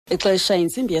Ixesha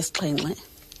intsimbi yesixhenxe.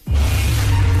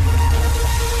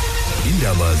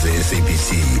 Indaba ze-SABC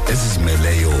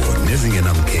ezizimeleyo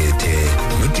nezingenamkhethe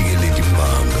noDikeledi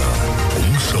Mbanga,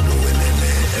 umhlobo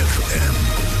welele FM.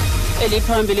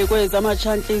 Eliphambili kwezi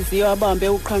Amatshantliziyo abambe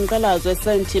uqhankqalazo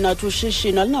eSandton athi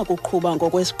ushishino azinakuqhuba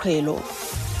ngokwesiqhelo.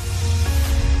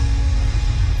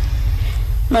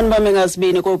 Manibambe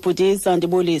ngazibini kobhudisa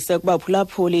ndibulise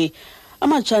kubaphulaphuli.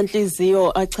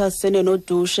 Amatshantliziyo achasene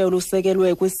nodushe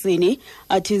olusekelwe kwisini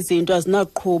athi izinto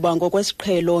azinakuqhuba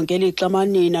ngokwesiqhelo ngelixa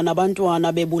amanina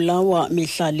nabantwana bebulawa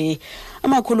mihla le.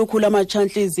 Amakhulu-khulu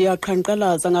amatshantliziyo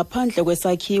aqhankqalaza ngaphandle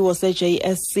kwesakhiwo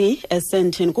se-JSC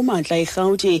eSandton kumantla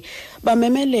eRhawuti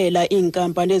bamemelela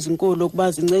iinkampani ezinkulu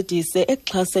ukuba zincedise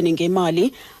ekuxhaseni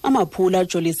ngemali amaphula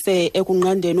ajolise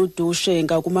ekunqandeni udushe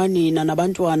ngakumanina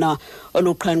nabantwana.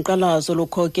 Oluqhankqalazo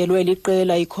lukhokelwe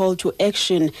liqela i-Call to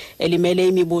Action elimele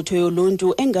imibutho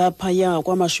yoluntu engaphaya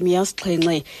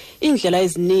kwama-70. Iindlela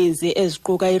ezininzi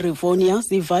eziquka iRivonia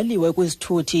zivaliwe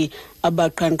kwizithuthi.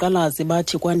 Abaqhankqalazi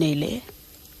bathi kwanele.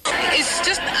 It's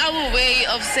just our way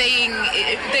of saying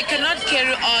they cannot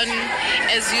carry on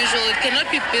as usual. It cannot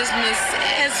be business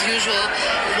as usual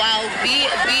while we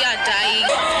are dying.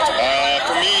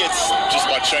 For me, it's just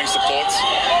about showing support. I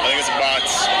think it's about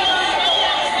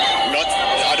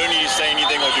I don't need to say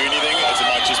anything or do anything. It's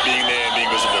about just being there and being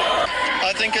visible.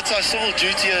 I think it's our civil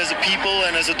duty as a people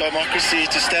and as a democracy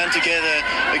to stand together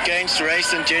against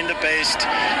race and gender-based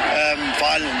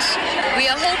violence. We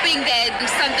are hoping that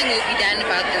something will be done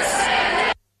about this.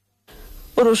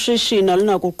 Urushishino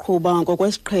azinakuqhuba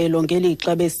ngokwesiqhelo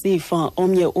ngelixa besifa.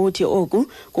 Omnye uthi oku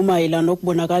kumayela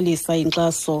nokubonakalisa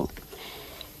inkxaso.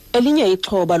 Elinye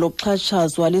ixhoba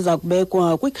lokuxhatshazwa liza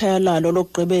kubekwa kwikhaya lalo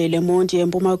lokugqibela eMonti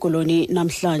eMpuma Koloni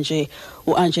namhlanje.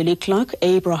 U-Angelique Clark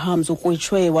Abrahams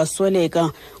ukrwitshwe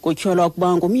wasweleka kutyholwa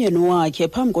ukuba ngumyeni wakhe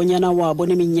phambi konyana wabo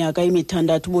neminyaka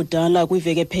emithandathu budala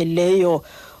kwiveki ephelileyo.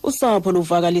 Usapho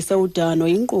luvakalise udano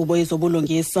inkqubo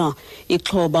ezobulungisa.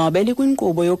 Ixhoba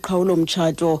belikwinkqubo yoqhawulo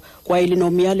mtshato kwaye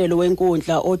linomyalelo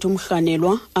wenkundla othi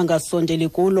umrhanelwa angasondeli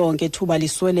kulo ngethuba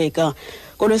lisweleka.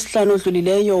 KoLwesihlanu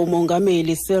odlulileyo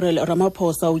umongameli Cyril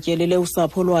Ramaphosa utyelele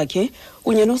usapho lwakhe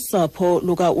kunye nosapho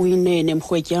luka Uyinene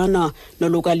Mrhwetyana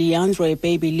noluka Leandre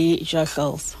Baby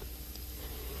Jachels.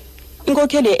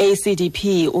 Inkokheli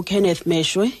ye-ACDP uKenneth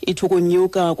Meshwe ithi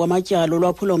ukunyuka kwamatyalo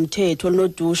lwaphulomthetho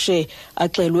nodushe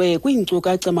axelwe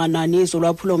kwiinkcukacha-manani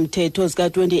zolwaphulomthetho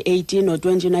zika-2018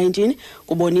 no-2019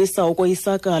 kubonisa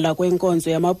ukoyisakala kwenkonzo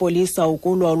yamapolisa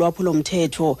ukulwa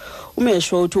ulwaphulomthetho.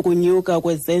 uMeshwe uthi ukunyuka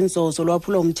kwezenzo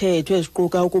zolwaphulomthetho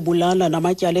eziquka ukubulala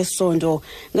namatyala esondo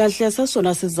ngahle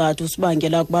sesona sizathu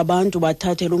sibangela ukuba abantu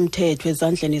bathathele umthetho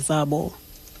ezandleni zabo.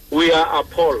 We are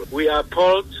appalled. We are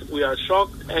appalled, we are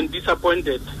shocked and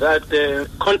disappointed that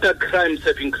contact crimes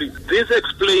have increased. This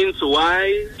explains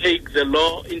why take the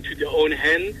law into their own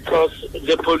hands, because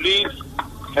the police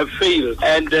have failed.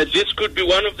 And this could be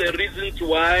one of the reasons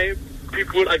why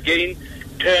people again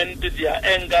turn their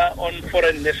anger on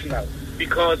foreign nationals,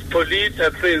 because police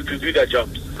have failed to do their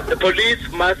jobs. The police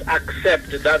must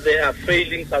accept that they are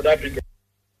failing South Africa.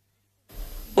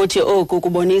 Uthi oku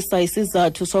kubonisa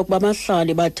isizathu sokuba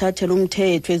abahlali bathathele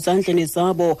umthetho ezandleni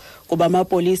zabo kuba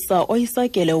amapolisa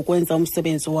oyisakele ukwenza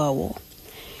umsebenzi wawo.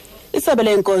 Isebe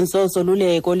lenkonzo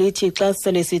zoluleko lithi xa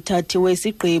sele sithathiwe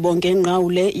isigqibo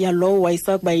ngengqawule yalowo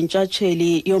wayesakuba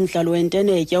yintshatsheli yomdlalo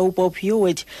wentenetya uBob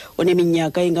Hewitt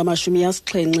oneminyaka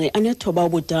engama-79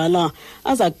 ubudala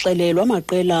aza kuxelelwa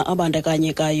amaqela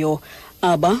abandakanyekayo.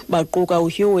 Aba baquka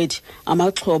uHewitt,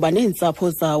 amaxhoba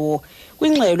neentsapho zawo.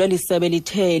 Kwingxelo elisebe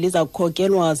lithe liza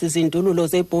kukhokelwa zizindululo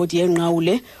zebhodi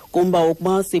yenqawule kumba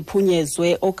ukuba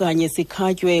siphunyezwe okanye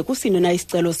sikhatywe kusini na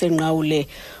isicelo senqawule.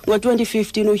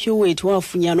 Ngo-2015 uHewitt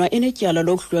wafunyanwa enetyala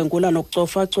lokudlwengula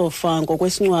nokucofa-cofa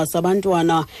ngokwesincwasa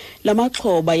abantwana. La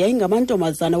maxhoba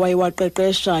yayingamantombazana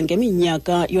wayewaqeqesha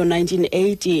ngeminyaka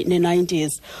yo-1980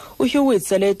 ne-90s. uHewitt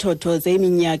sele ethothoze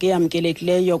iminyaka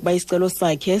eyamkelekileyo ukuba isicelo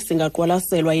sakhe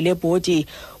singaqwalaselwa yile bhodi.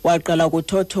 Waqala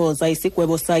ukuthothoza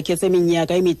isigwebo sakhe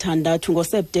seminyaka emithandathu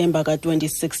ngoSeptemba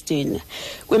ka-2016.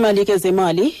 Kwimalike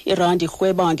zemali, irandi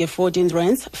irhweba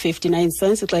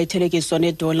nge-R14.59 xa ithelekiswa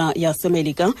nedola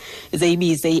yaseMelika, ze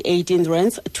ibize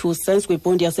i-R18.02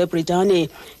 kwipondi yaseBritane,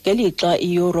 ngelixa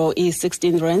i-euro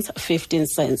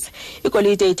i-R16.15.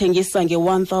 Igolide ithengisa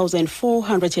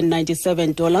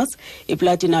nge-$1,497,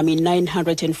 iplatinum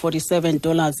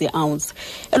i-$947 i-ounce.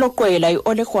 Eloqwela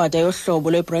i-olekrwada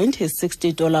yohlobo lwe-Brent is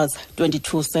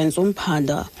 $60.22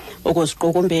 umphanda.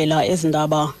 Ukuziqukumbela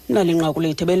ezindaba nalinqaku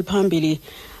lethu Eliphambili,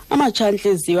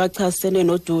 Amatshantliziyo achasene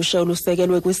nodushe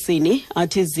olusekelwe kwisini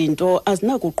athi izinto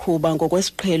azinakuqhuba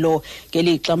ngokwesiqhelo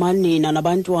ngelixa amanina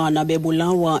nabantwana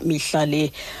bebulawa mihla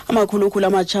le. Amakhulu-khulu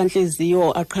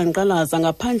amatshantliziyo aqhankqalaza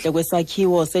ngaphandle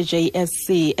kwesakhiwo se-JSC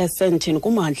eSandton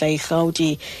kumantla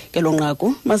eRhawuti. Ngelo nqaku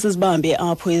masizibambe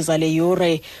apho ezale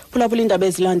yure phulaphula indaba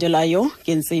ezilandelayo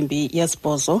ngentsimbi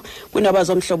yesibhozo kwiindaba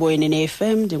zomhlobo wenene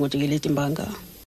FM. NdinguDikeleti Mbanga.